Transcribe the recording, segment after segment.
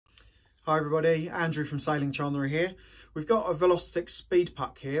Hi everybody, Andrew from Sailing Chandlery here. We've got a Velocitek Speed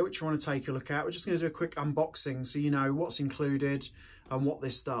Puck here which we want to take a look at. We're just going to do a quick unboxing so you know what's included and what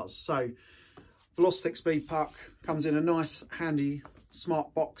this does. So Velocitek Speed Puck comes in a nice handy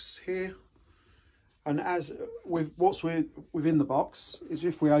smart box here, and as with what's within the box is,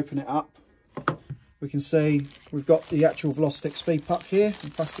 if we open it up we can see we've got the actual Velocitek Speed Puck here in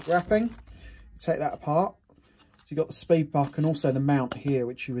plastic wrapping. Take that apart. You've got the speed puck and also the mount here,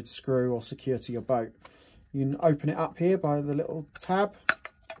 which you would screw or secure to your boat. You can open it up here by the little tab,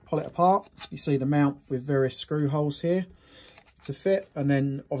 pull it apart. You see the mount with various screw holes here to fit, and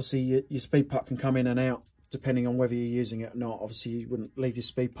then obviously your speed puck can come in and out depending on whether you're using it or not. Obviously you wouldn't leave your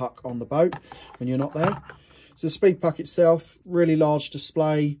speed puck on the boat when you're not there. So the speed puck itself, really large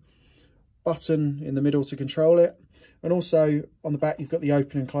display, button in the middle to control it. And also on the back you've got the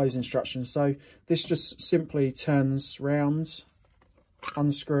open and close instructions. So this just simply turns round,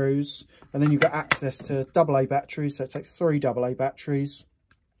 unscrews, and then you've got access to AA batteries. So it takes 3 AA batteries.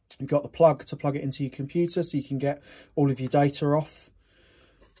 You've got the plug to plug it into your computer so you can get all of your data off.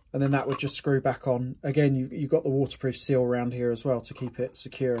 And then that would just screw back on. Again, you've got the waterproof seal around here as well to keep it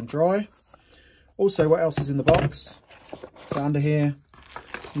secure and dry. Also, what else is in the box? So under here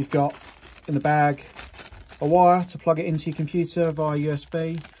you've got, in the bag, a wire to plug it into your computer via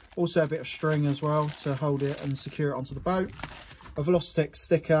USB, also a bit of string as well to hold it and secure it onto the boat, a Velocitek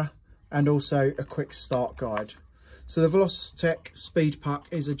sticker, and also a quick start guide. So the Velocitek Speed Puck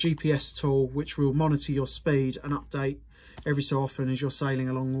is a GPS tool which will monitor your speed and update every so often as you're sailing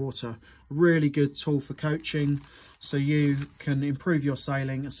along water. Really good tool for coaching so you can improve your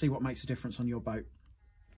sailing and see what makes a difference on your boat.